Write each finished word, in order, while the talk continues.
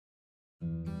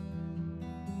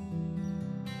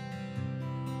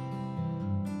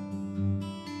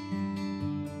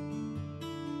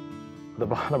The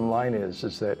bottom line is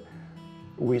that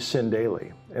we sin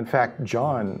daily. In fact,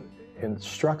 John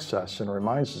instructs us and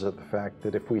reminds us of the fact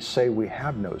that if we say we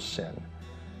have no sin,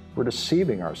 we're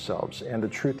deceiving ourselves and the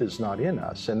truth is not in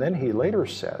us. And then he later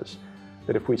says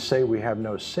that if we say we have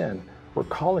no sin, we're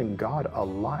calling God a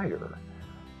liar.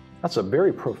 That's a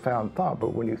very profound thought,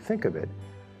 but when you think of it,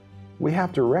 we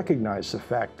have to recognize the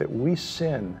fact that we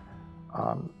sin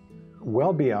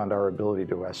well beyond our ability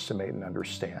to estimate and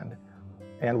understand.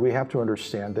 And we have to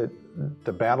understand that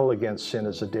the battle against sin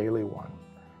is a daily one.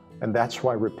 And that's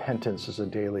why repentance is a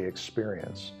daily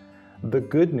experience. The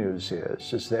good news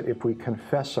is that if we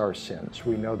confess our sins,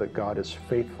 we know that God is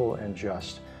faithful and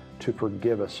just to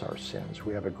forgive us our sins.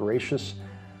 We have a gracious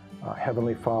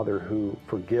Heavenly Father who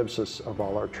forgives us of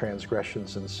all our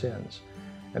transgressions and sins.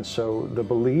 And so the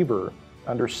believer,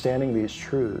 understanding these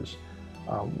truths,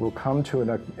 will come to an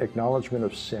acknowledgement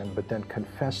of sin, but then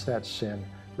confess that sin,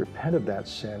 repent of that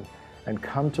sin, and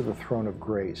come to the throne of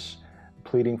grace,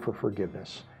 pleading for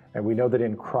forgiveness. And we know that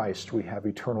in Christ we have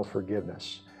eternal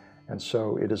forgiveness. And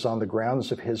so it is on the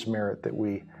grounds of His merit that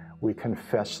we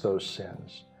confess those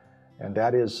sins. And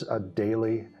that is a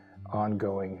daily,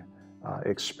 ongoing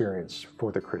experience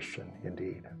for the Christian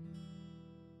indeed.